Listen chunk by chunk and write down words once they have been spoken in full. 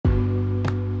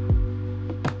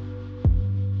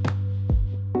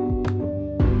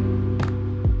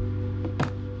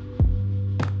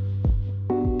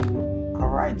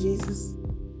Jesus.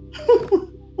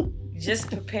 Just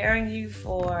preparing you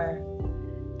for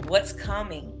what's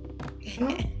coming.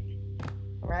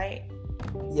 Right?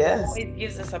 Yes. Always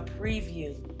gives us a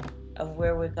preview of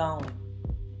where we're going.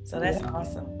 So that's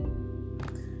awesome.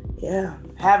 Yeah.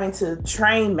 Having to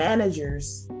train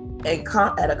managers and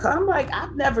I'm like,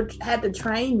 I've never had to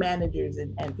train managers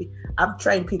and I've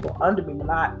trained people under me,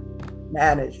 not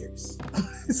managers.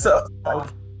 So like,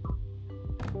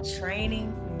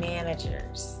 training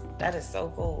managers. That is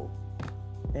so cool.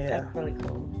 Yeah. That's really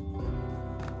cool.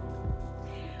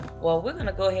 Well, we're going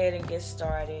to go ahead and get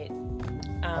started.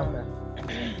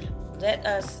 Let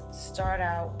us start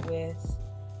out with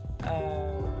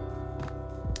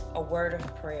a word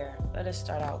of prayer. Let us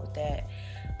start out with that.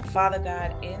 Father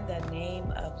God, in the name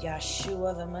of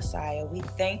Yeshua the Messiah, we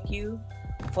thank you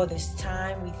for this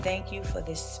time. We thank you for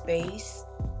this space.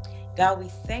 God, we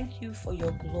thank you for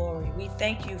your glory. We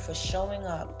thank you for showing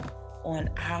up on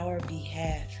our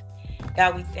behalf.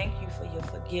 God, we thank you for your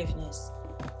forgiveness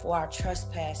for our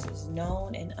trespasses,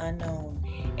 known and unknown.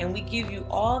 And we give you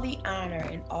all the honor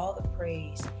and all the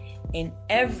praise in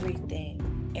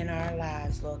everything in our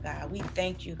lives, Lord God. We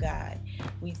thank you, God.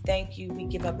 We thank you. We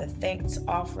give up a thanks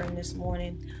offering this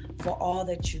morning for all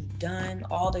that you've done,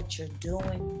 all that you're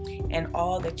doing, and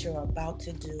all that you're about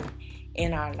to do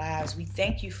in our lives. We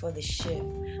thank you for the shift.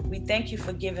 We thank you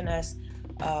for giving us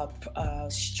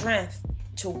strength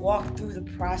to walk through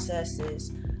the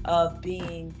processes of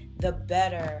being the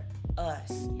better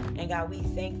us. And God, we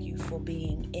thank you for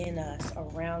being in us,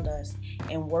 around us,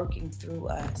 and working through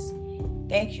us.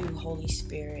 Thank you, Holy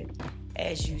Spirit,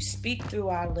 as you speak through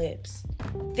our lips,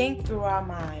 think through our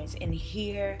minds, and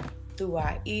hear through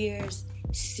our ears,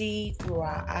 see through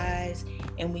our eyes,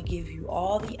 and we give you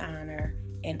all the honor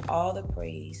and all the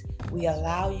praise. We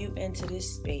allow you into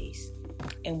this space,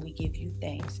 and we give you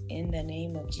thanks. In the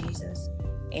name of Jesus,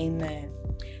 amen.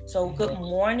 So good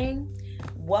morning.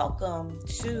 Welcome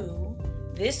to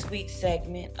this week's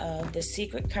segment of The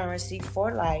Secret Currency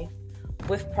for Life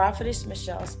with Prophetess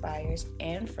Michelle Spires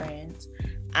and friends.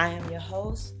 I am your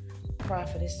host,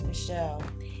 Prophetess Michelle.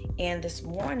 And this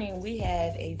morning we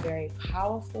have a very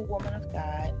powerful woman of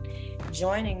God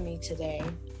joining me today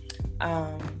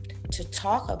to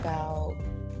talk about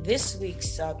this week's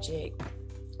subject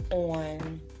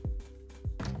on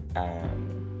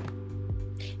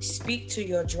Speak to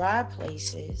Your Dry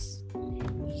Places.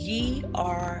 Ye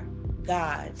are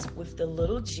gods with the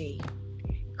little g.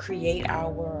 Create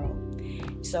our world.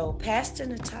 So, Pastor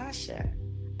Natasha,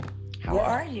 how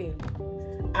are you?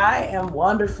 I am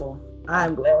wonderful.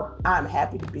 I'm glad. I'm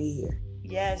happy to be here.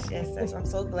 Yes. I'm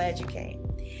so glad you came.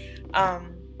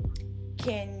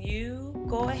 Can you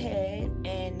go ahead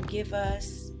and give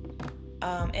us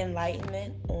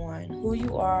enlightenment on who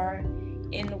you are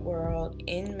in the world,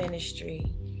 in ministry,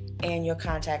 and your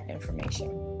contact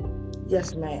information?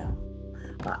 Yes, ma'am.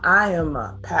 I am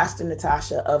Pastor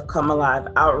Natasha of Come Alive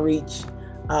Outreach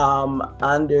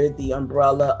under the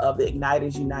umbrella of the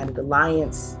Igniters United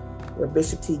Alliance, where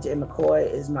Bishop T.J.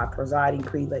 McCoy is my presiding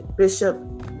prelate bishop.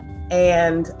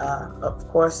 And of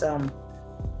course,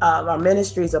 our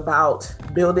ministry is about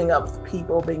building up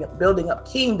people, building up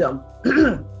kingdom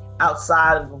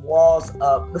outside of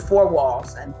the four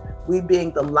walls, and we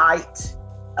being the light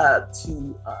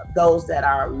to those that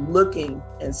are looking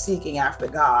and seeking after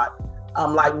God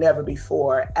like never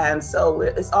before. And so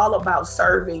it's all about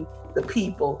serving the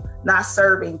people, not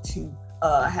serving to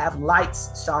have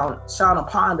lights shone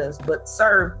upon us, but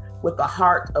serve with the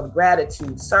heart of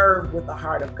gratitude, serve with the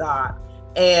heart of God.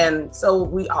 And so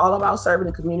we all about serving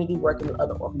the community, working with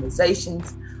other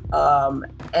organizations,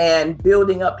 and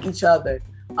building up each other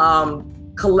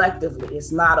collectively.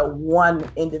 It's not a one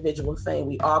individual thing.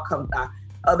 We all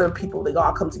other people, they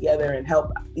all come together and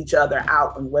help each other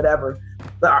out in whatever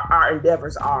our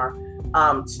endeavors are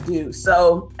to do.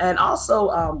 So, and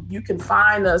also you can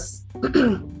find us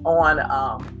on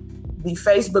the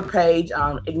Facebook page,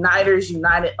 Igniters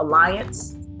United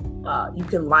Alliance. You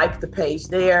can like the page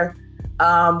there.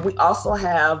 We also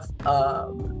have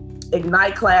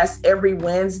Ignite class every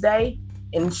Wednesday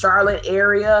in Charlotte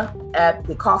area at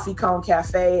the Coffee Cone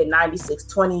Cafe at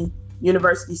 9620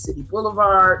 University City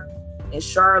Boulevard in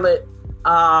Charlotte.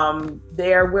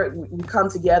 There we come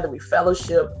together, we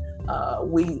fellowship,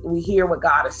 we hear what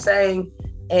God is saying,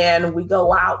 and we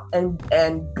go out and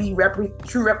be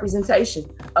true representation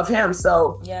of Him.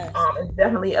 So it's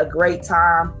definitely a great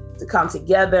time to come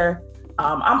together.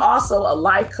 I'm also a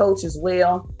life coach as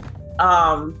well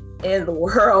in the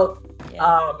world,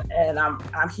 and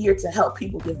I'm here to help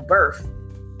people give birth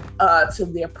to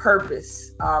their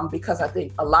purpose, because I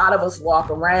think a lot of us walk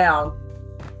around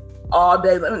all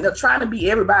day. They're trying to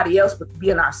be everybody else, but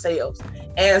being ourselves.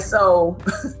 And so,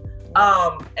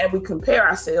 and we compare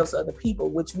ourselves to other people,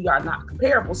 which we are not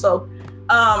comparable. So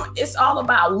it's all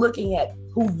about looking at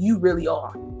who you really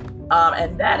are.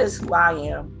 And that is who I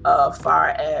am, far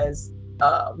as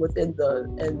within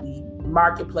the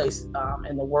marketplace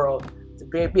in the world, to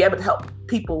be able to help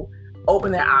people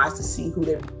open their eyes to see who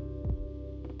they're.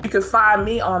 You can find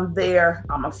me on there.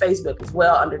 I'm on Facebook as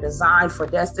well under Design for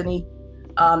Destiny.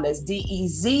 That's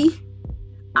DEZIGNED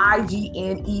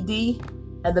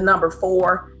and the number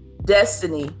 4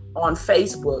 Destiny on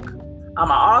Facebook.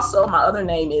 My other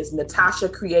name is Natasha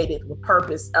Created with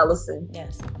Purpose Ellison.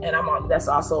 Yes. And that's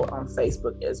also on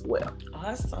Facebook as well.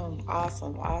 Awesome.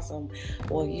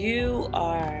 Well, you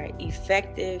are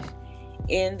effective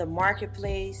in the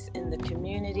marketplace, in the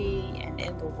community, and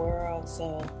in the world.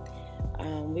 So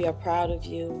we are proud of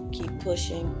you. Keep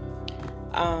pushing.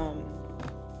 I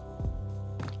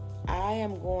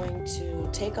am going to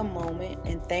take a moment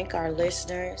and thank our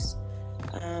listeners.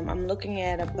 I'm looking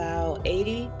at about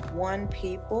 81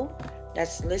 people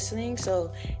that's listening.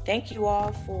 So thank you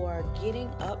all for getting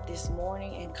up this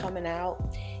morning and coming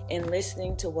out and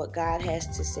listening to what God has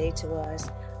to say to us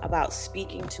about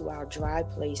speaking to our dry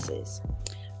places.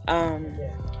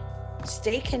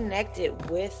 Stay connected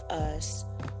with us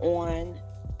on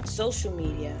social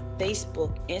media,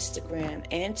 Facebook, Instagram,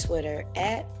 and Twitter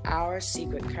at Our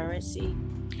Secret Currency.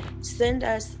 Send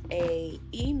us an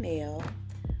email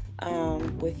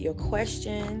with your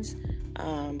questions,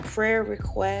 prayer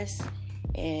requests,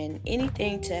 and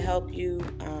anything to help you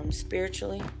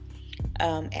spiritually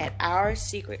at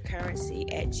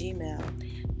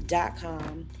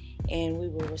oursecretcurrency@gmail.com, and we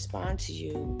will respond to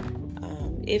you,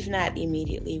 if not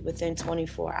immediately, within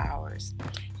 24 hours.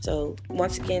 So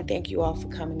once again, thank you all for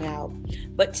coming out.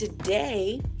 But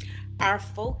today, our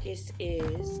focus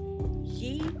is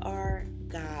Ye Are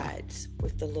Gods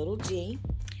with the little g.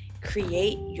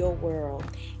 Create your world.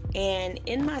 And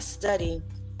in my study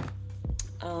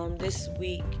this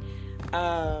week,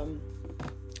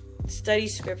 study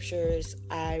scriptures,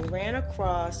 I ran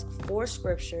across 4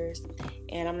 scriptures,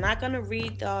 and I'm not going to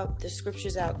read the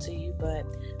scriptures out to you, but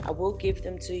I will give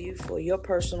them to you for your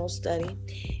personal study.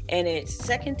 And it's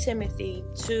 2 Timothy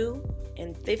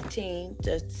 2:15,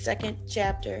 the 2nd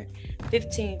chapter,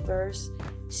 15th verse.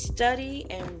 Study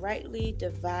and rightly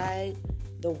divide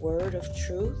the word of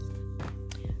truth.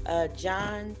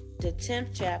 John, the 10th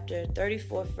chapter,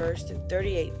 34th verse through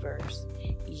 38th verse.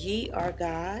 Ye are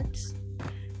gods.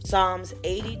 Psalms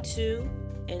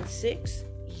 82:6.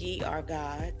 Ye are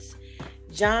gods.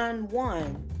 John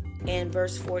 1 and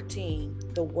verse 14.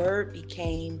 The word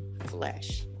became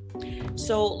flesh.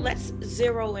 So let's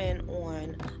zero in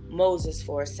on Moses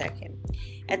for a second.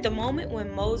 At the moment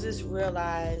when Moses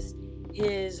realized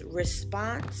his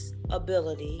response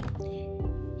ability,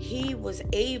 he was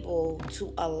able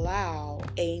to allow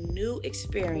a new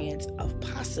experience of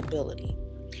possibility.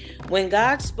 When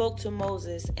God spoke to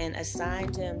Moses and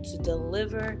assigned him to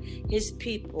deliver his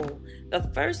people, the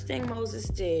first thing Moses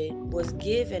did was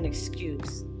give an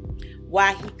excuse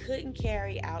why he couldn't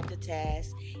carry out the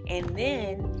task, and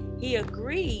then he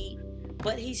agreed,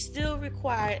 but he still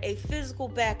required a physical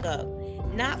backup,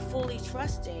 not fully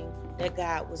trusting that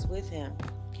God was with him.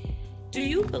 Do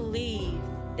you believe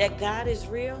that God is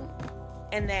real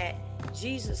and that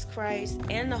Jesus Christ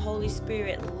and the Holy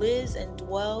Spirit lives and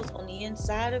dwells on the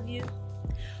inside of you?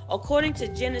 According to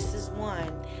Genesis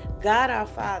 1, God our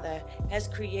Father has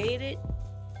created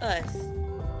us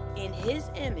in his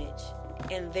image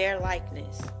and their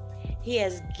likeness. He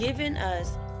has given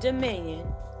us dominion,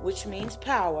 which means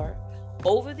power,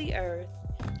 over the earth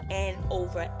and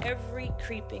over every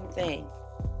creeping thing.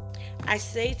 I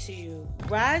say to you,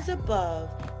 rise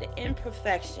above the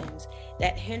imperfections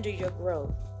that hinder your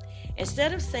growth.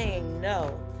 Instead of saying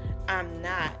no, I'm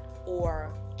not,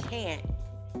 or can't,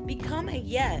 become a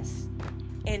yes,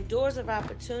 and doors of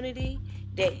opportunity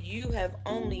that you have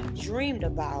only dreamed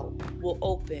about will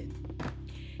open.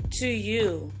 To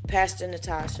you, Pastor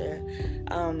Natasha,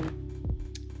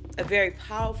 a very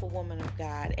powerful woman of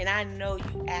God, and I know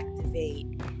you activate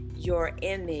your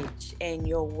image and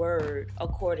your word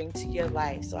according to your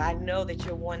life. So I know that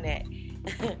you're one that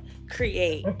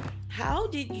create. How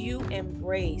did you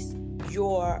embrace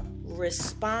your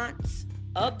response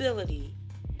ability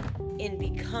in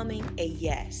becoming a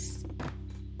yes?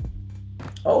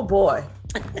 Oh boy.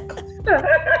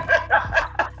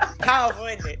 Powerful,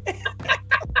 isn't it?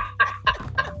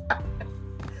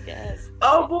 Yes.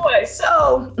 Oh boy.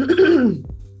 So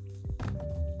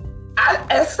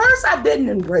at first I didn't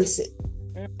embrace it.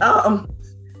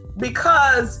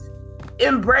 Because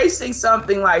embracing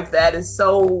something like that is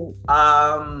so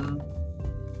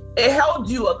it held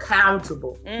you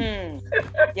accountable.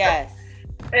 Yes.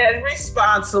 And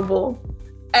responsible,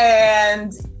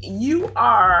 and you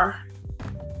are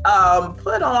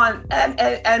put on,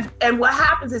 and what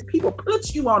happens is people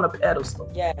put you on a pedestal.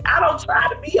 Yeah. I don't try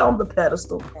to be on the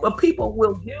pedestal, but people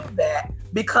will do that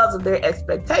because of their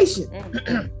expectation.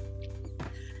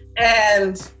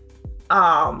 And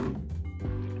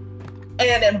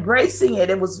embracing it,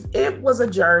 it was a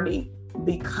journey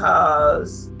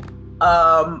because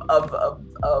of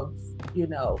you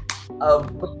know,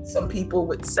 of what some people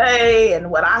would say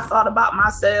and what I thought about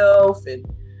myself, and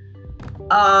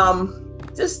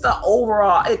just the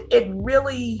overall, it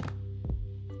really,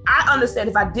 I understand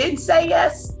if I didn't say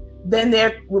yes, then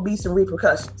there will be some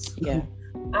repercussions. Yeah.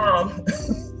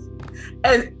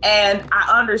 And I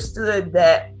understood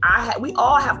that we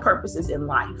all have purposes in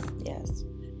life. Yes.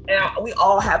 And we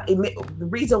all have the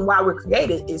reason why we're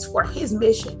created is for His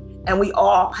mission. And we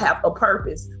all have a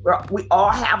purpose. We all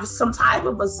have some type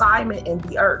of assignment in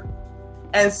the earth.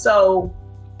 And so,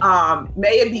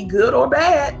 may it be good or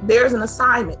bad, there's an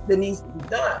assignment that needs to be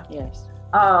done. Yes.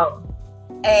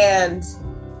 And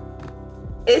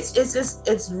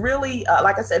it's really,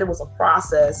 like I said, it was a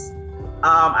process.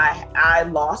 I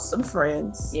lost some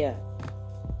friends. Yeah.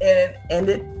 And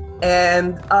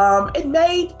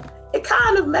it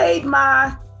kind of made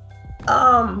my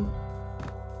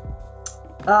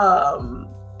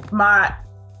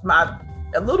my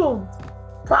little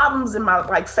problems in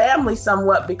my family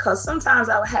somewhat, because sometimes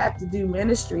I would have to do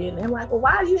ministry and they're like, well,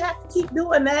 why do you have to keep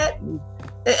doing that? And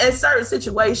in certain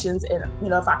situations, and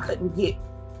if I couldn't get,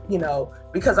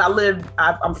 because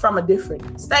I'm from a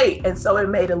different state, and so it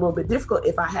made it a little bit difficult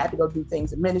if I had to go do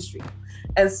things in ministry.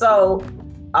 And so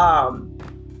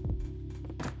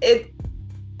it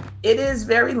is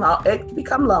very long, it can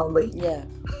become lonely. Yeah.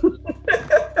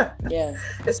 Yeah.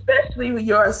 Especially when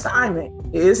your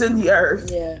assignment is in the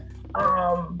earth. Yeah.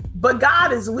 But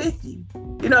God is with you.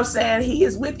 You know what I'm saying? He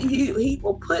is with you. He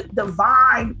will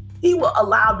He will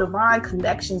allow divine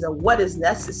connections and what is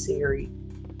necessary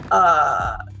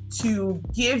to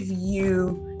give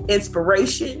you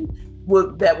inspiration,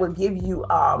 that will give you,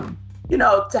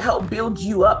 to help build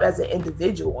you up as an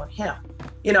individual in Him.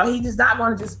 He's not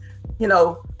going to just,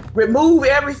 remove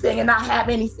everything and not have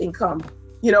anything come,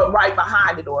 right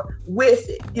behind it or with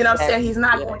it. You know what I'm saying? He's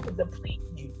not going to deplete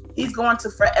you. He's going to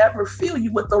forever fill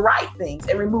you with the right things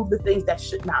and remove the things that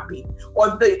should not be,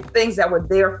 or the things that were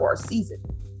there for a season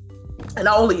and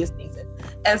only a season.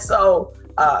 And so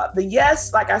the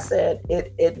yes, like I said,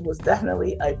 it was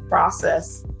definitely a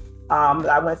process that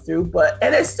I went through,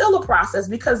 and it's still a process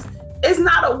because it's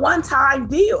not a one-time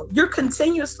deal. You're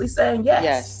continuously saying yes.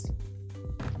 Yes.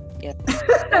 Yes.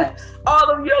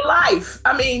 All of your life.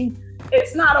 I mean,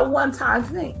 it's not a one-time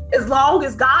thing. As long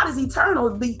as God is eternal,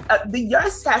 the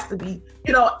yes has to be,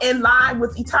 in line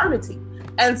with eternity.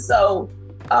 And so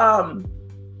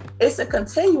it's a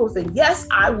continual thing. Yes,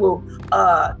 I will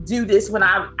do this when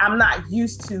I'm not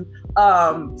used to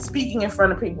speaking in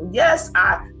front of people. Yes,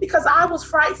 because I was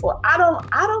frightful. I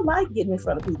don't like getting in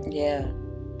front of people. Yeah.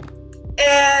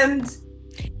 And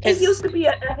it used to be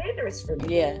a hindrance for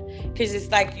me. Yeah, because it's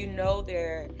like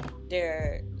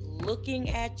they're looking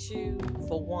at you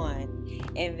for one,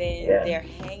 and then they're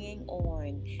hanging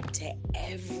on to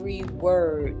every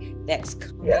word that's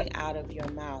coming out of your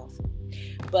mouth.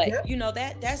 But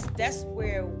that's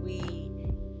where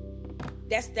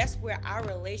that's where our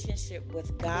relationship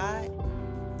with God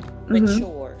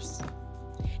matures.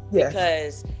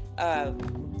 Because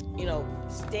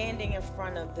standing in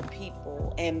front of the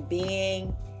people and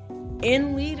being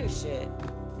in leadership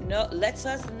lets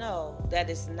us know that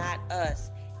it's not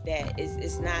us,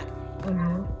 it's not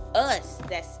us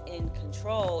that's in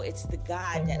control, it's the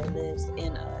God that lives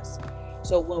in us.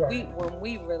 So when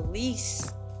we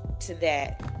release to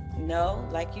that,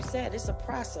 like you said, it's a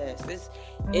process.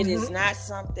 It is not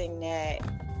something that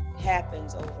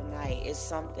happens overnight. It's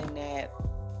something that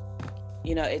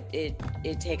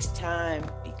it takes time,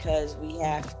 because we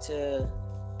have to,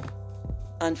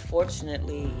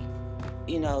 unfortunately,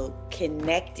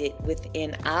 connect it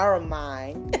within our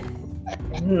mind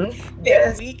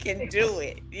that we can do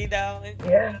it.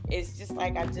 It's just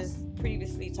like I just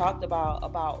previously talked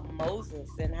about Moses,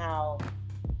 and how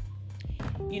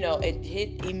it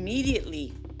hit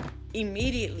immediately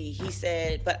he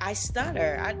said, but I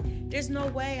stutter. There's no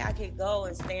way I could go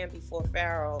and stand before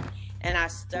Pharaoh and I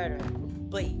stutter.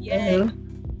 But yet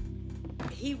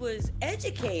he was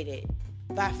educated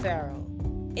by Pharaoh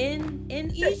in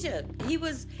Egypt. He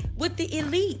was with the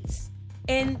elites,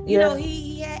 and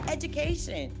he had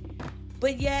education.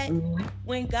 But yet,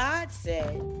 when God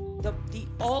said the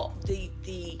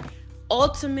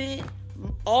ultimate,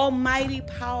 almighty,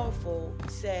 powerful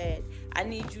said, I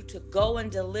need you to go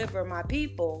and deliver my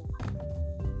people,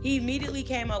 he immediatly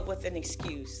came up with an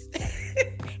excuse.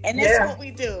 And that's what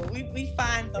we do. We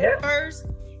find the first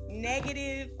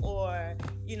negative or,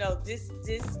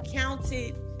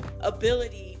 discounted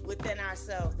ability within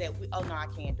ourselves that oh no, I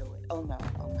can't do it. Oh no.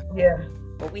 Yeah.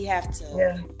 But we have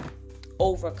to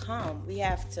overcome. We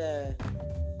have to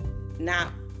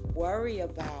not worry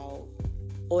about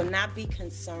or not be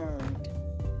concerned.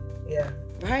 Yeah.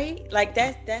 Right? Like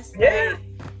that's like,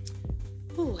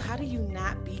 ooh, how do you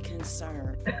not be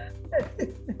concerned?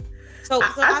 So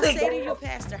I say to you,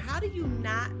 Pastor, how do you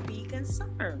not be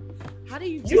concerned? How do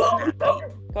you just not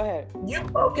be? Go ahead. You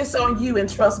focus on you and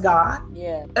trust God.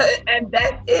 Yeah. And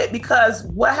that's it, because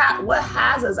what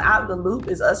has us out of the loop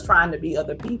is us trying to be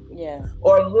other people. Yeah.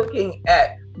 Or looking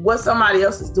at what somebody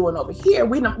else is doing over here.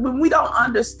 We don't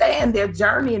understand their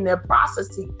journey and their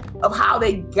processing of how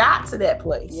they got to that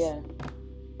place. Yeah.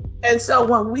 And so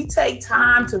when we take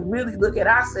time to really look at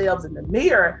ourselves in the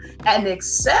mirror and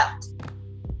accept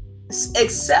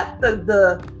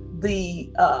the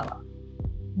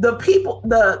people,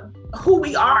 who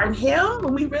we are in Him,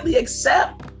 when we really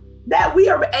accept that we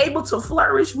are able to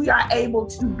flourish, we are able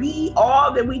to be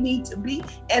all that we need to be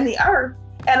in the earth,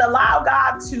 and allow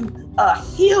God to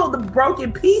heal the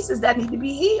broken pieces that need to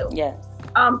be healed. Yes.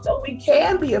 So we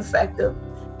can be effective,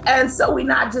 and so we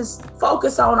not just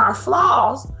focus on our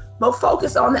flaws, but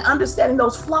focus on the understanding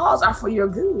those flaws are for your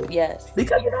good. Yes.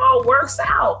 Because it all works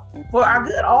out for our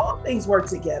good. All things work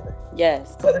together.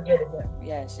 Yes. For the good of them.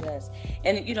 Yes.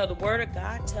 And the Word of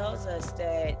God tells us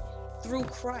that through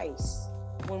Christ,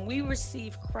 when we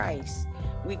receive Christ,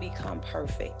 we become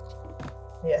perfect.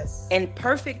 Yes. And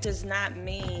perfect does not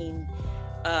mean,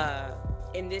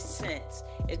 in this sense,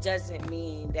 it doesn't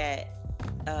mean that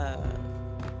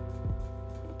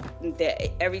that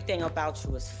everything about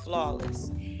you is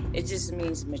flawless. It just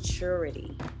means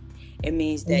maturity. It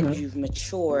means that you've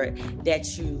matured, that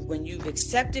when you've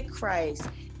accepted Christ,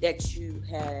 that you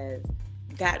have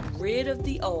got rid of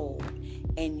the old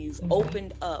and you've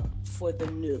opened up for the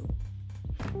new.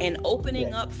 And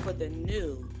opening up for the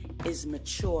new is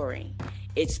maturing.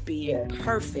 It's being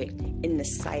perfect in the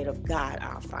sight of God,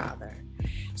 our Father.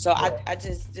 So I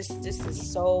just, this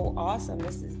is so awesome.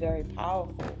 This is very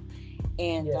powerful.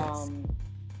 And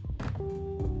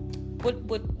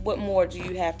what more do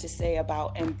you have to say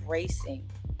about embracing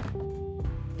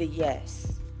the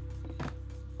yes?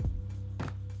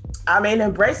 I mean,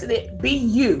 embracing it, be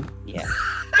you. Yeah.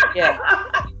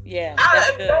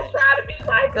 That's good. Don't try to be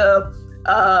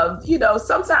like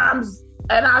sometimes,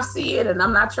 and I see it, and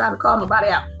I'm not trying to call nobody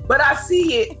out, but I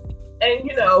see it, and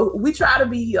we try to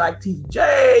be like T.D.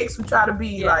 Jakes, we try to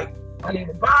be like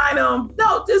Anita Bynum.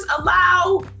 No, just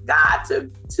allow God to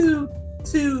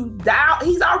down.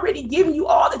 He's already given you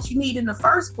all that you need in the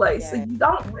first place. So you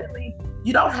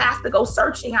don't have to go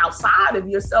searching outside of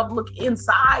yourself. Look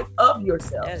inside of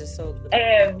yourself. That is so good.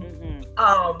 And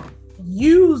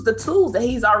use the tools that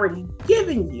He's already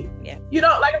given you. Yeah.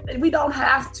 Like I said, we don't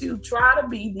have to try to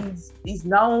be these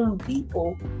known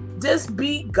people. Just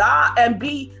be God and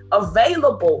be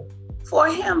available for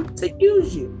Him to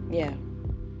use you. Yeah.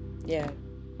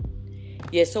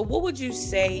 So what would you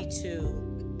say to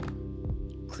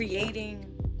creating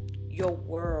your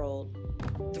world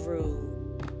through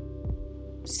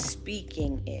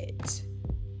speaking it?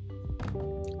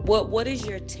 What is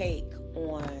your take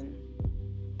on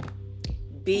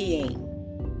being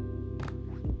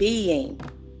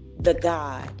the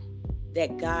God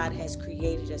that God has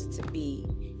created us to be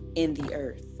in the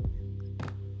earth?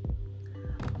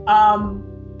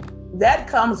 That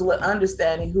comes with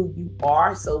understanding who you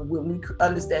are. So when we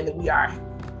understand that we are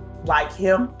like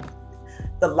Him,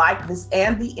 the likeness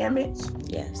and the image.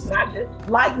 Yes. Not just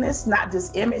likeness, not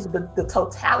just image, but the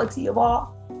totality of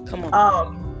all. Come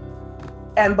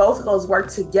on. And both of those work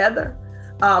together.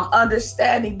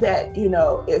 Understanding that,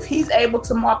 if He's able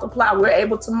to multiply, we're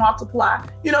able to multiply.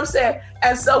 You know what I'm saying?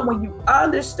 And so when you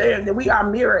understand that we are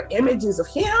mirror images of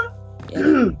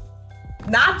Him,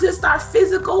 not just our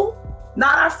physical,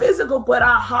 but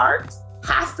our heart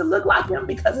has to look like Him,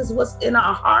 because it's what's in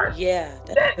our heart. Yeah.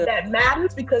 That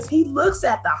matters, because He looks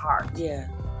at the heart. Yeah.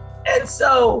 And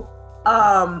so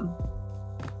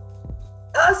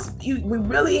we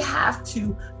really have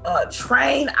to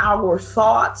train our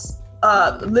thoughts,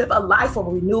 live a life of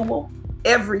renewal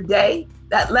every day.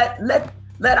 That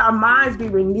let our minds be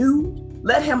renewed.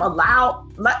 Let Him allow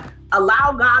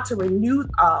God to renew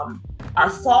our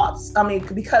thoughts,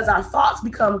 because our thoughts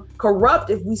become corrupt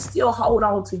if we still hold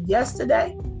on to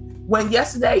yesterday, when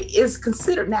yesterday is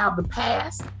considered now the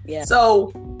past. Yeah.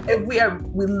 So if we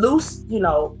lose,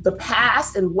 the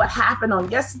past and what happened on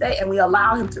yesterday, and we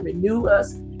allow him to renew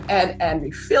us and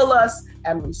refill us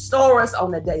and restore us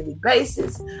on a daily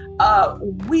basis,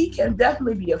 we can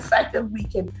definitely be effective. We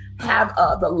can have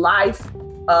the life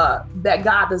that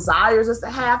God desires us to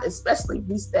have, especially if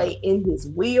we stay in his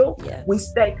will. Yeah. We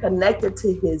stay connected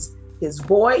to his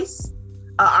voice.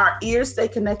 Our ears stay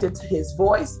connected to his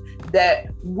voice, that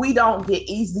we don't get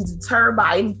easily deterred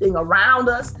by anything around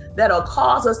us that'll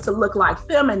cause us to look like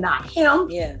them and not him.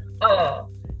 Yeah.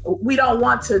 We don't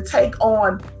want to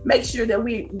make sure that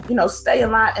we, stay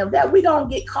in line, and that we don't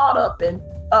get caught up in,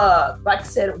 like I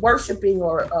said, worshiping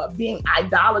or being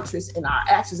idolatrous in our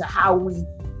actions, of how we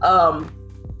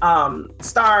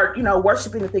start,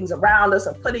 worshiping the things around us,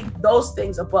 or putting those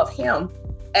things above him,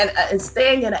 and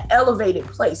staying in an elevated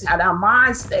place, and our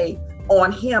minds stay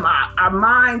on him. Our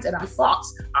minds and our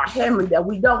thoughts are heavenly, that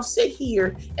we don't sit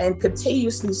here and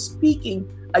continuously speaking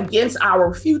against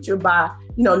our future by,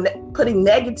 putting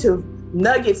negative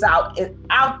nuggets out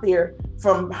there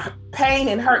from pain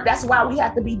and hurt. That's why we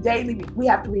have to be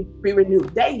be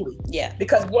renewed daily. Yeah.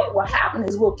 Because what will happen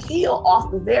is we'll kill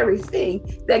off the very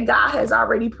thing that God has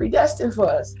already predestined for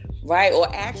us. Right. Or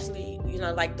actually,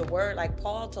 like the word, like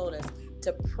Paul told us,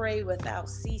 to pray without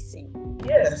ceasing.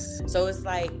 Yes. So it's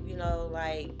like,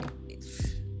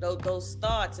 those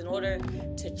thoughts, in order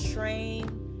to train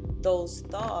those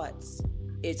thoughts,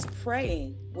 it's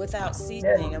praying without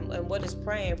ceasing. Yes. And what is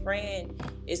praying? Praying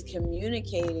is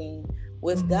communicating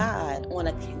with God on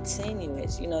a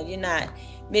continuous, you're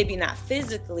maybe not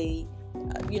physically,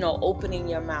 opening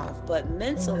your mouth, but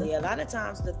mentally. A lot of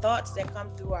times the thoughts that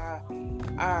come through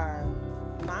our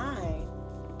mind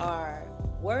are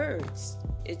words.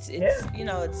 It's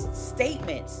it's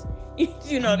statements,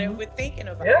 that we're thinking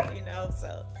about,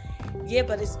 so yeah.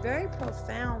 But it's very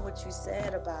profound what you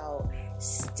said about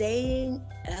staying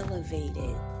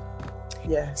elevated.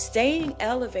 Yeah. Staying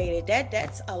elevated,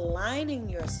 that's aligning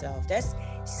yourself. That's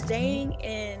staying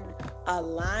in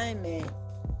alignment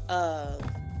of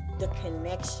the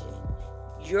connection,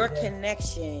 your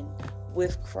connection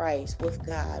with Christ, with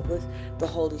God, with the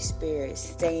Holy Spirit,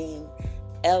 staying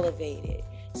elevated.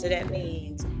 So that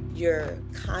means you're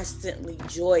constantly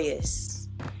joyous.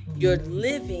 You're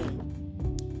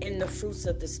living in the fruits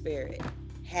of the Spirit.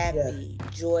 Happy,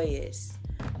 joyous,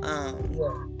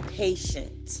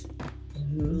 patient,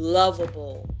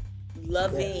 lovable,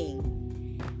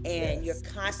 loving, and you're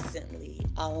constantly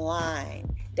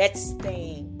aligned. That's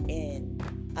staying in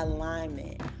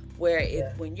alignment.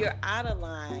 Where when you're out of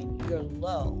line, you're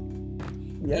low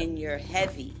and you're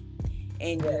heavy,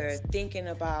 and you're thinking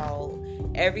about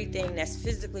everything that's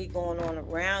physically going on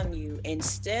around you,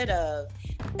 instead of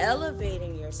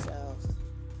elevating yourself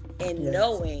and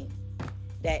knowing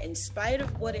that in spite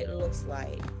of what it looks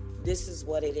like, this is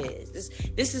what it is.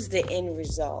 This is the end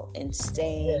result, and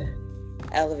staying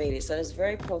elevated. So it's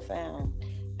very profound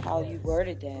how you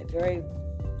worded that. Very,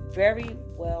 very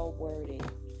well worded.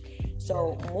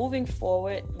 So moving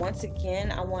forward, once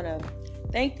again, I want to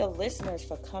thank the listeners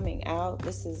for coming out.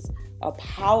 This is a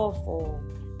powerful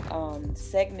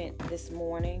segment this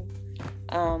morning.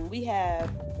 We have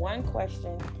one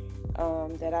question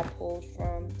that I pulled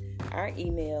from our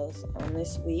emails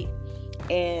this week,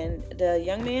 and the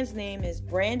young man's name is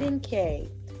Brandon K.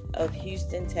 of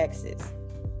Houston, Texas.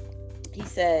 He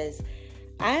says,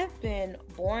 I have been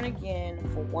born again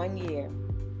for 1 year,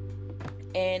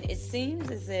 and it seems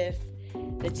as if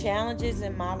the challenges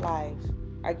in my life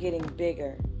are getting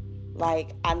bigger.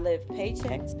 Like, I live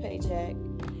paycheck to paycheck.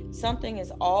 Something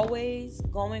is always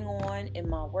going on in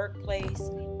my workplace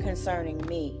concerning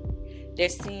me. There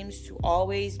seems to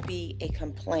always be a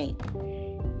complaint.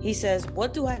 He says,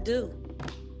 what do I do?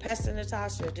 Pastor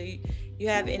Natasha, do you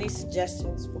have any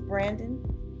suggestions for Brandon?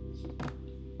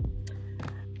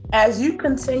 As you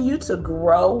continue to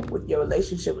grow with your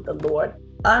relationship with the Lord,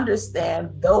 understand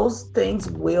those things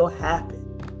will happen.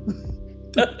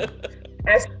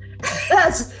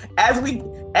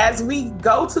 As we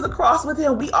go to the cross with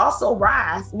him, we also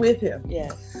rise with him.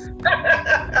 Yes.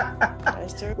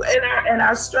 That's true. In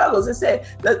our struggles, it said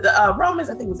the Romans,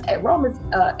 I think it was Romans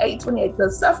 8:28.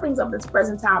 The sufferings of this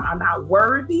present time are not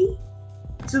worthy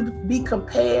to be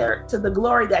compared to the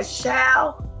glory that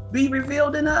shall be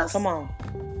revealed in us. Come on.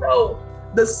 So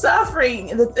the suffering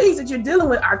and the things that you're dealing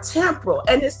with are temporal,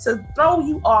 and it's to throw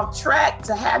you off track,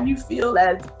 to have you feel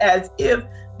as if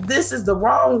this is the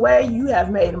wrong way, you have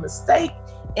made a mistake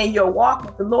in your walk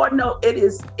with the Lord. No, it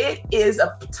is a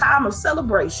time of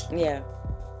celebration. Yeah.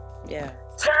 Yeah.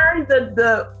 Turn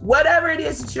the whatever it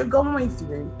is that you're going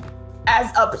through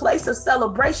as a place of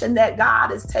celebration, that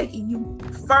God is taking you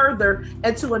further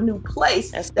into a new place,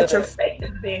 that your faith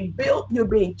is being built, you're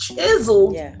being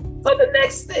chiseled for the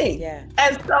next thing. Yeah.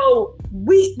 And so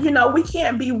we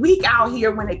can't be weak out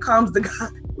here when it comes to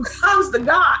God.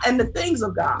 And the things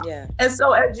of God. Yeah. And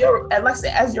so as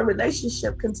your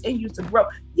relationship continues to grow,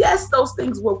 yes, those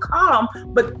things will come,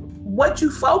 but what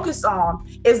you focus on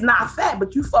is not that,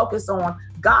 but you focus on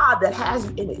God that has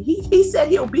you in it. He said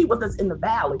he'll be with us in the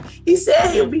valley. He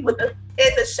said he'll be with us in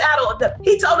the shadow of death.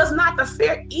 He told us not to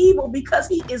fear evil because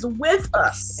he is with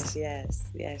us. Yes.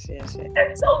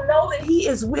 And so know that he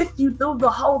is with you through the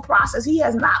whole process. He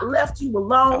has not left you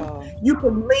alone. You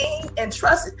can lean and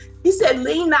trust it. He said,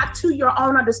 lean not to your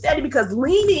own understanding, because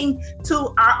leaning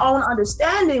to our own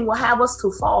understanding will have us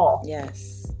to fall.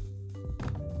 Yes.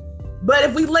 But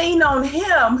if we lean on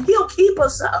him, he'll keep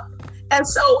us up. And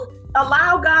so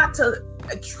allow God to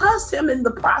trust him in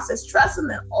the process, trust him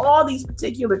in all these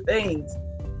particular things,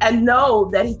 and know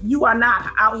that you are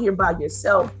not out here by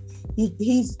yourself.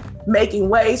 He's making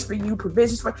ways for you,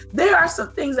 provisions for you. There are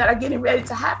some things that are getting ready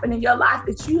to happen in your life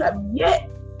that you have yet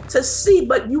to see,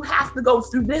 but you have to go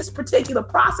through this particular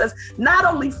process, not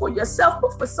only for yourself,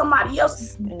 but for somebody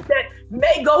else that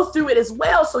may go through it as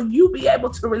well. So you be able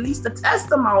to release the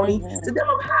testimony to them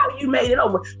of how you made it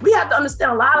over. We have to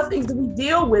understand a lot of things that we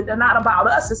deal with are not about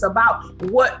us. It's about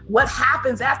what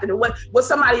happens after it, what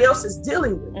somebody else is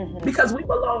dealing with, because we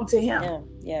belong to him.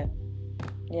 Yeah.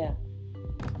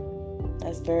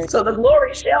 That's very so the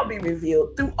glory shall be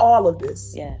revealed through all of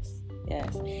this. Yes.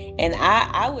 And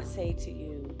I would say to you,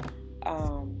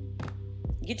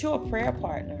 get you a prayer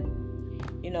partner.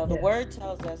 The word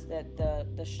tells us that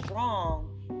the strong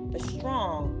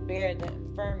bear the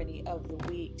infirmity of the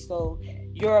weak. So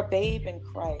you're a babe in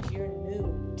Christ. You're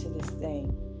new to this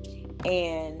thing.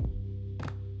 And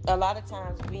a lot of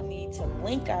times we need to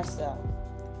link ourselves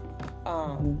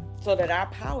so that our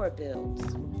power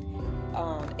builds.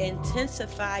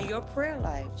 Intensify your prayer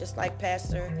life, just like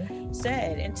Pastor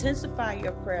said. Intensify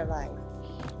your prayer life.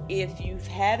 If you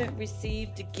haven't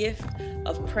received the gift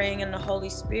of praying in the Holy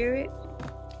Spirit,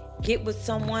 get with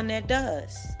someone that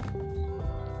does,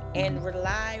 and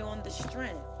rely on the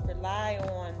strength, rely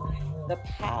on the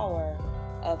power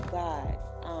of God.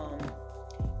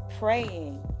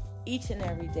 Praying each and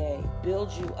every day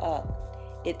builds you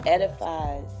up. It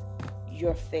edifies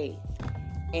your faith,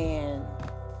 and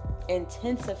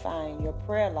intensifying your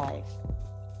prayer life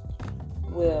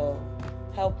will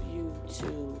help you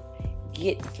to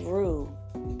get through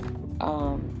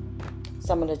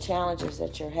some of the challenges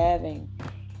that you're having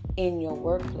in your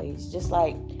workplace. Just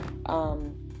like I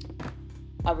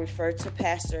referred to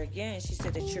Pastor again, she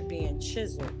said that you're being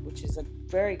chiseled, which is a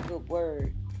very good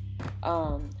word.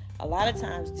 A lot of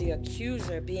times the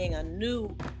accuser, being a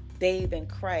new babe in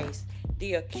Christ,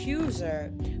 the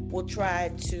accuser will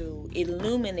try to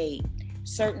illuminate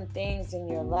certain things in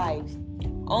your life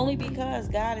only because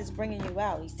God is bringing you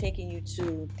out. He's taking you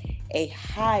to a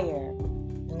higher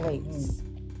place,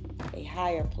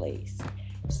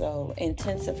 So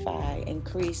intensify,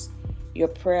 increase your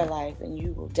prayer life, and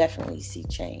you will definitely see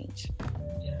change.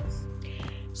 Yes.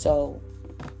 So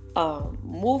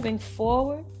moving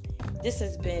forward, this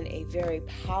has been a very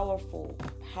powerful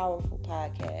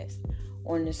podcast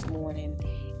on this morning,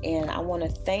 and I want to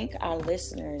thank our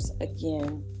listeners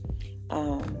again.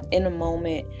 In a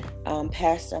moment,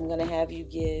 Pastor, I'm going to have you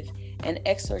give an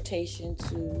exhortation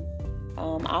to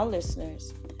our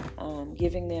listeners,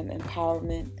 giving them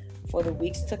empowerment for the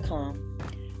weeks to come.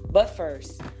 But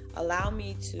first, allow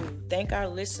me to thank our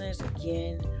listeners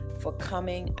again for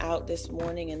coming out this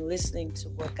morning and listening to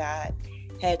what God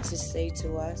has to say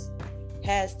to us.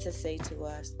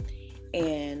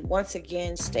 And once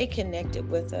again, stay connected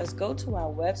with us. Go to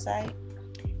our website,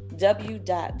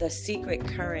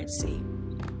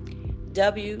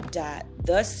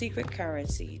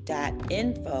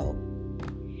 www.thesecretcurrency.info,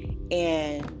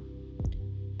 and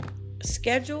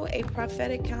schedule a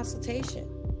prophetic consultation.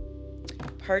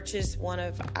 Purchase one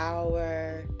of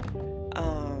our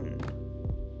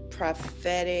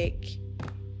prophetic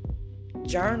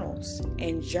journals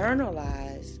and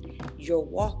journalize your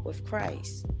walk with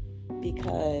Christ,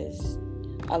 because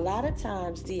a lot of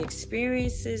times the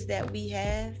experiences that we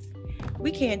have, we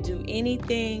can't do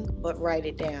anything but write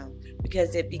it down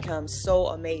because it becomes so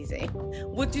amazing.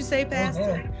 Would you say, Pastor?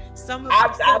 I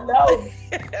know.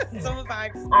 Some of our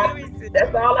experiences.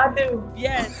 That's all I do.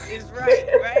 Yes, it's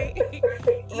right?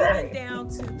 Even down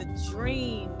to the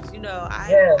dreams.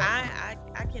 I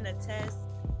can attest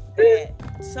that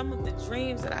some of the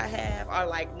dreams that I have are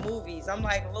like movies. I'm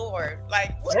like, Lord,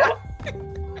 like what? Yeah.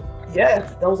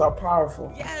 Yes, those are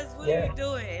powerful. Yes, what are you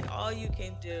doing? And all you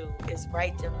can do is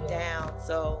write them down.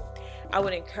 So I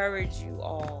would encourage you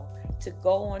all to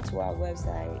go onto our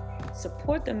website,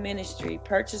 support the ministry,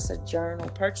 purchase a journal,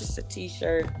 purchase a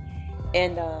t-shirt,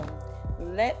 and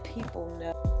let people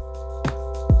know.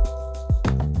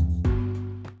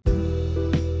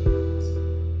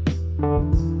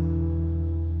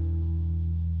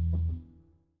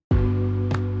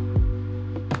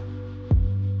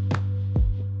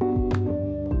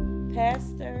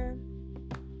 Pastor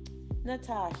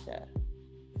Natasha,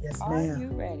 yes, are ma'am. you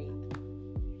ready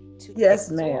to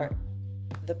yes, exhort ma'am.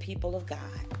 the people of God?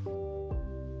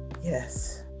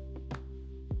 Yes.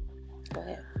 Go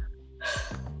ahead.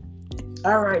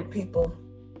 All right, people.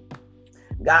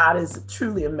 God is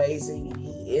truly amazing.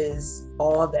 He is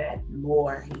all that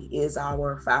more. He is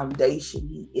our foundation.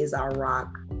 He is our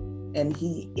rock. And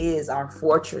He is our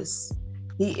fortress.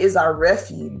 He is our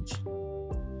refuge.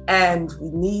 And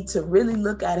we need to really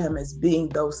look at Him as being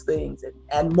those things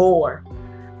and more.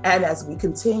 And as we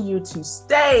continue to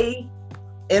stay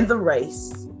in the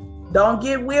race, don't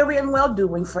get weary in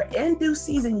well-doing, for in due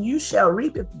season you shall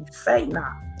reap if you faint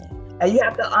not. And you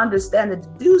have to understand that the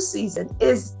due season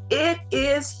is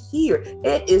here.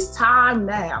 It is time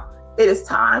now. It is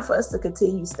time for us to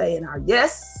continue staying our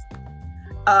yes,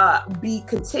 be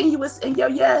continuous in your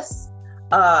yes,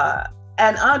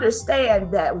 and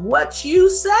understand that what you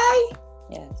say,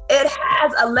 it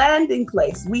has a landing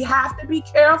place. We have to be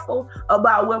careful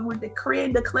about when we're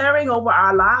declaring over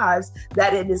our lives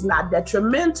that it is not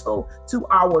detrimental to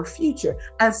our future.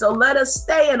 And so let us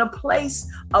stay in a place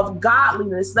of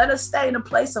godliness. Let us stay in a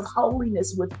place of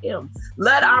holiness with Him.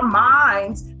 Let our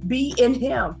minds be in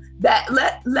Him. That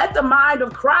let the mind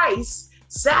of Christ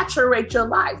saturate your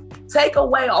life. Take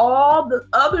away all the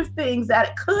other things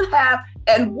that could have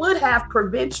and would have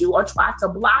prevent you or try to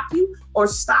block you or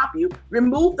stop you.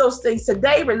 Remove those things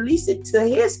today, release it to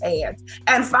His hands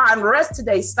and find rest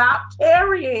today. Stop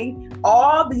carrying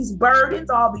all these burdens,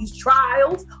 all these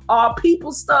trials, all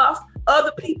people's stuff,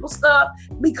 other people's stuff,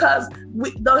 because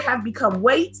they have become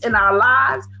weights in our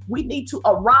lives. We need to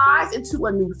arise into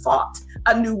a new thought,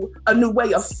 a new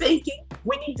way of thinking.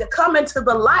 We need to come into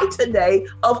the light today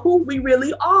of who we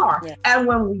really are. Yeah. And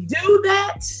when we do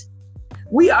that,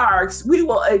 we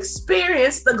will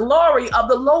experience the glory of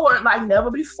the Lord like never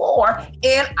before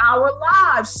in our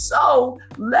lives. So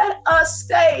let us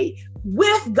stay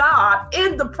with God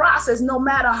in the process, no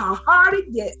matter how hard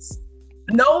it gets.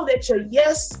 Know that your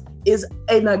yes is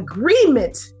an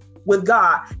agreement with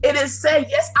God. It is saying,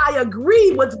 yes, I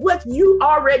agree with what you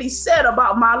already said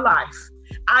about my life.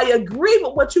 I agree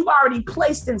with what you've already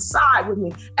placed inside with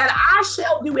me, and I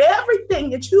shall do everything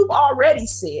that you've already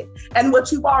said and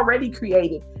what you've already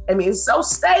created. I mean, so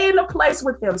stay in the place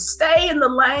with Him, stay in the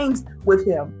lanes with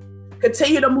Him,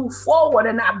 continue to move forward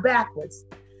and not backwards,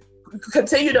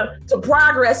 continue to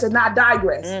progress and not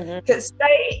digress. Mm-hmm.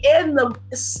 Stay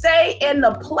in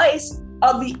the place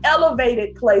of the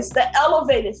elevated place, the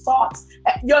elevated thoughts.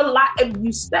 Your life, if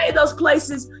you stay in those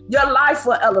places, your life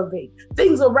will elevate.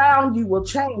 Things around you will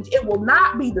change. It will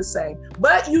not be the same,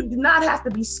 but you do not have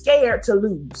to be scared to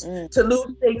lose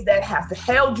things that have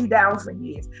held you down for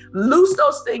years. Loose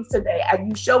those things today, and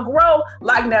you shall grow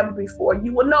like never before.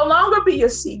 You will no longer be a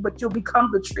seed, but you'll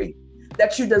become the tree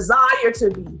that you desire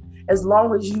to be, as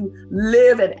long as you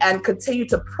live and continue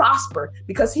to prosper,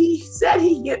 because He said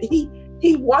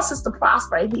He wants us to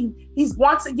prosper, and He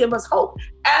wants to give us hope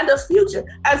and a future.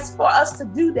 As for us to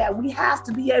do that, we have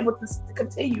to be able to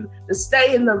continue to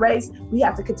stay in the race. We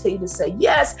have to continue to say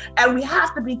yes, and we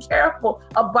have to be careful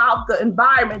about the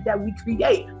environment that we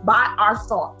create by our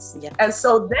thoughts. Yeah. And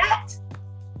so that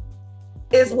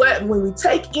is what, when we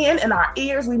take in our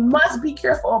ears, we must be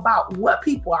careful about what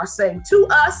people are saying to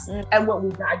us and what we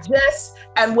digest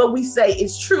and what we say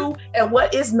is true and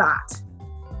what is not.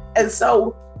 And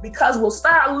so, because we'll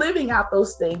start living out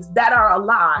those things that are a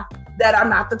lie, that are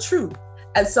not the truth.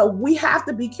 And so we have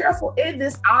to be careful in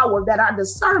this hour that our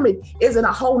discernment is in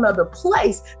a whole nother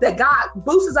place, that God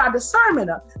boosts our discernment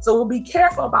up. So we'll be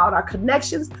careful about our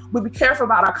connections. We'll be careful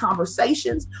about our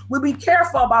conversations. We'll be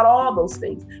careful about all those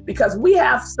things, because we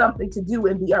have something to do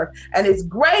in the earth, and it's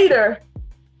greater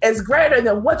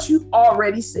than what you've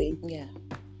already seen. Yeah.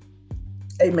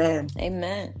 Amen.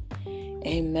 Amen.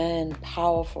 Amen.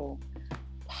 Powerful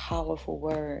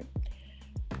word.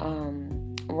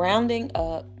 Rounding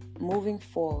up, moving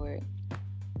forward,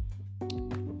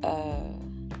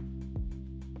 I'm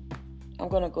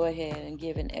going to go ahead and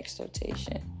give an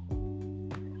exhortation.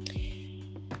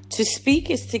 To speak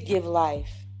is to give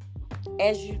life.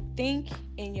 As you think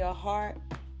in your heart,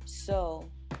 so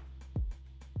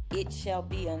it shall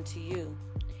be unto you.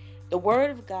 The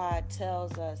word of God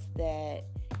tells us that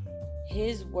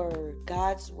his word,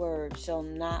 God's word, shall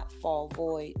not fall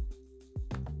void.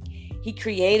 He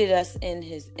created us in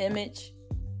his image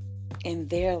and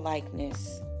their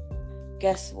likeness.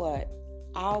 Guess what?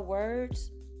 Our words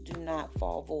do not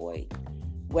fall void,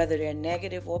 whether they're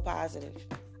negative or positive.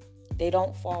 They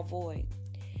don't fall void.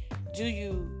 Do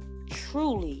you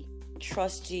truly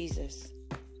trust Jesus?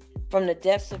 From the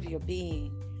depths of your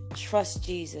being, trust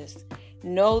Jesus.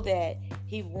 Know that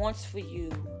he wants for you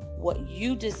what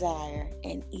you desire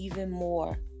and even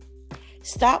more.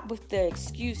 Stop with the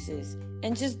excuses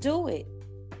and just do it.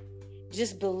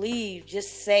 Just believe,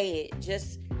 just say it,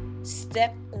 just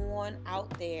step on out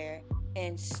there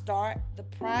and start the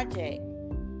project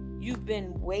you've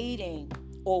been waiting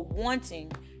or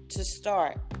wanting to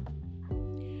start.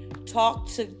 Talk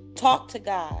to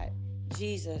God,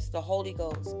 Jesus, the Holy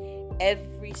Ghost,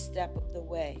 every step of the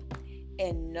way,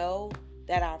 and know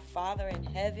that our Father in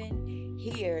heaven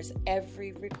hears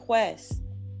every request,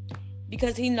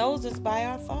 because he knows us by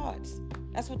our thoughts.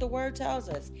 That's what the word tells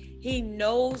us. He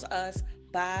knows us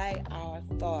by our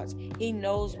thoughts. He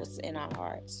knows what's in our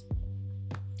hearts.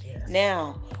 Yes.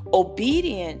 Now,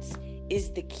 obedience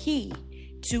is the key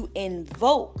to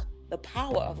invoke the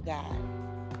power of God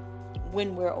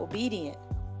when we're obedient.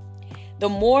 The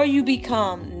more you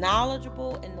become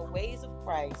knowledgeable in the ways of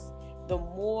Christ, the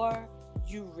more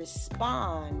you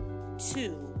respond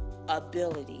to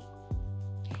ability.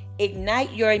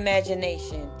 Ignite your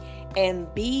imagination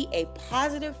and be a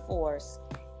positive force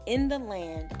in the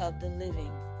land of the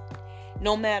living.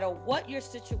 No matter what your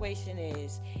situation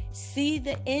is, see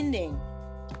the ending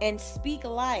and speak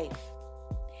life.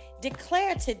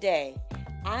 Declare today,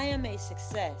 I am a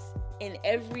success in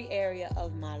every area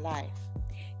of my life.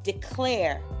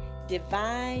 Declare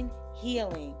divine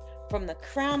healing from the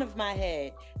crown of my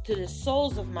head to the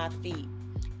soles of my feet.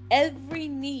 Every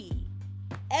need,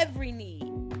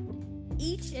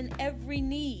 each and every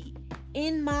need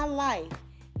in my life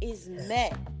is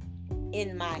met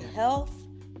in my health,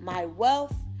 my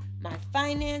wealth, my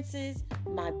finances,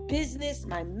 my business,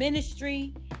 my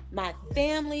ministry, my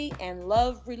family and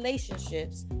love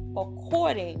relationships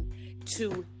according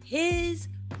to his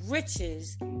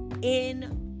riches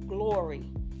in glory.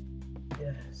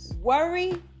 Yes.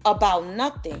 Worry about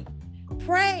nothing.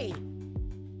 Pray.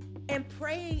 And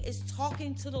praying is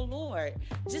talking to the Lord.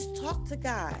 Just talk to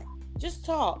God. Just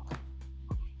talk.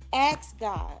 Ask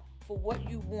God for what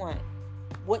you want,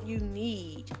 what you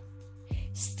need.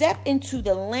 Step into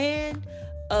the land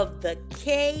of the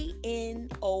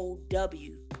KNOW.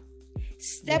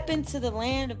 Step into the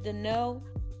land of the no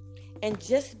and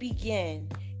just begin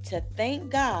to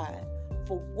thank God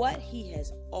for what he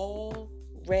has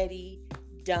already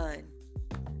done.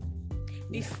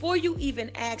 Before you even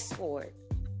ask for it,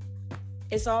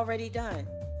 it's already done.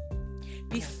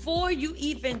 Before you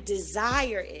even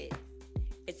desire it,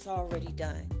 it's already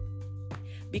done.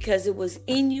 Because it was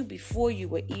in you before you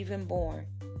were even born.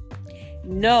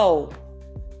 Know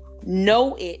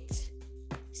it,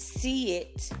 see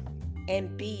it,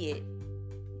 and be it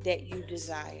that you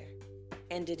desire.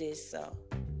 And it is so.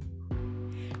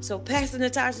 So, Pastor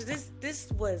Natasha,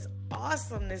 this was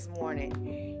awesome this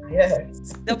morning.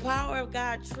 Yes. The power of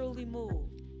God truly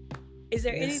moved. Is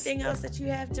there anything else that you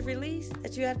have to release,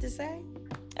 that you have to say?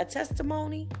 A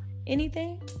testimony?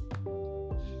 Anything?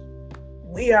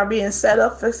 We are being set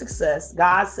up for success.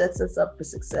 God sets us up for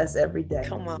success every day.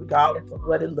 Come on. Regardless of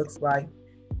what it looks like.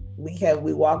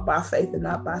 We walk by faith and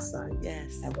not by sight.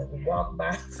 Yes. And when we walk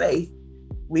by faith,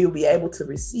 we will be able to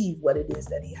receive what it is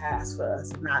that he has for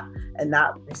us, and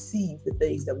not receive the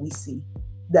things that we see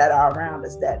that are around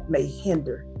us that may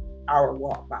hinder our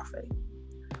walk by faith.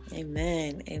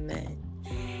 Amen. Amen.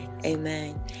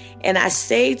 Amen. And I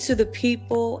say to the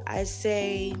people,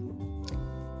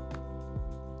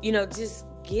 just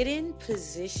get in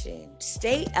position,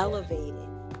 stay elevated,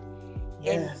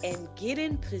 and get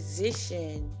in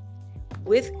position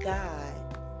with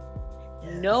God,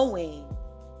 knowing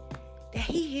that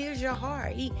he hears your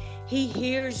heart. He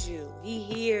hears you. He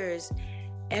hears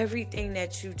everything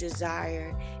that you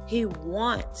desire.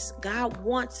 God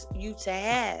wants you to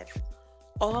have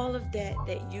all of that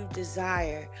you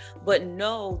desire, but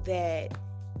know that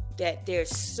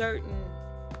there's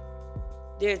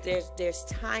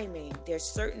timing. There's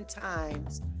certain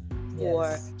times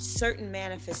for certain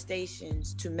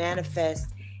manifestations to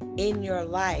manifest in your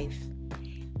life,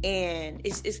 and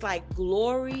it's like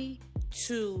glory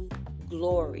to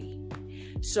glory.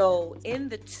 So in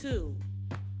between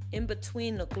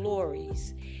the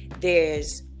glories,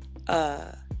 there's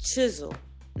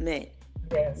chiselment,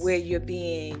 Yes. where you're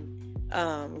being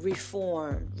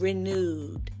reformed,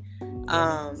 renewed.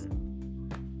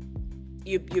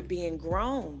 You're being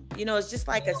grown. It's just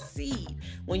like a seed.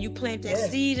 When you plant that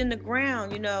seed in the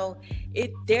ground,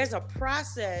 there's a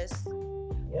process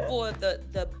for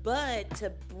the bud to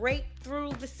break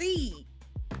through the seed.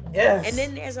 Yes. And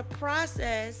then there's a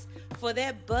process for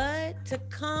that bud to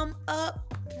come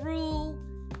up through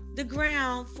the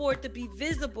ground for it to be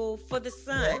visible for the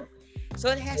sun. So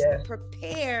it has to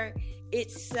prepare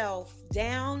itself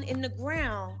down in the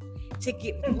ground to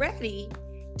get ready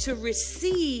to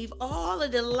receive all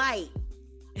of the light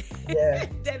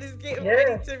that is getting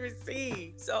ready to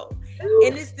receive. So,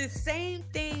 and it's the same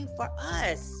thing for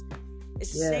us.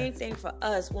 It's the same thing for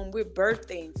us when we're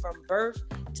birthing, from birth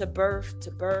to birth to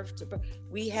birth to birth.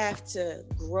 We have to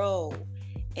grow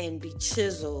and be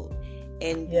chiseled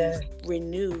and be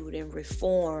renewed and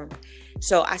reformed.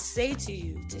 So I say to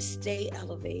you to stay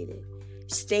elevated,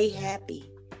 stay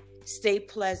happy, stay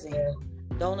pleasant.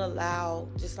 Don't allow,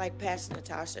 just like Pastor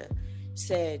Natasha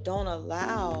said, don't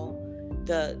allow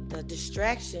the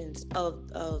distractions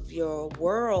of your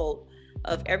world,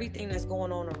 of everything that's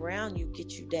going on around you,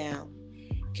 get you down.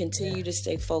 Continue to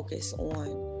stay focused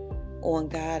on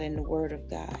God and the Word of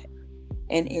God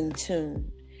and in tune.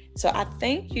 So I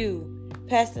thank you,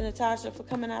 Pastor Natasha, for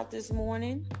coming out this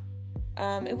morning.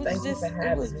 It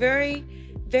was very,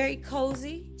 very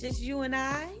cozy, just you and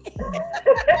I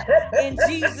and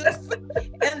Jesus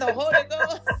and the Holy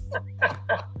Ghost.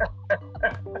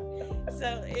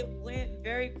 So it went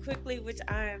very quickly, which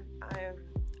I am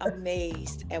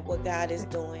amazed at what God is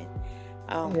doing.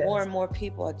 More and more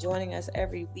people are joining us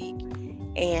every week,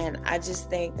 and I just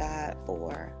thank God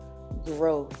for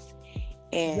growth.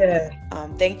 And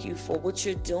thank you for what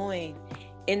you're doing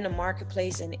in the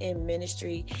marketplace and in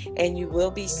ministry. And you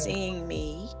will be seeing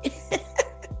me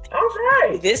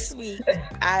this week.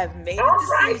 I've made a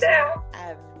decision.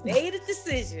 I've made a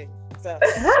decision. So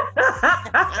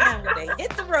I'm going to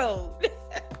hit the road.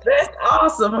 That's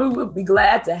awesome. We will be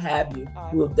glad to have you.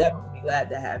 We will definitely be glad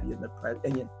to have you in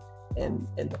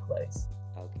the place.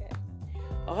 Okay.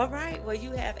 All right. Well,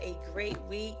 you have a great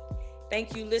week.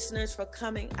 Thank you, listeners, for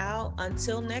coming out.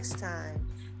 Until next time,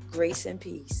 grace and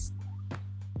peace.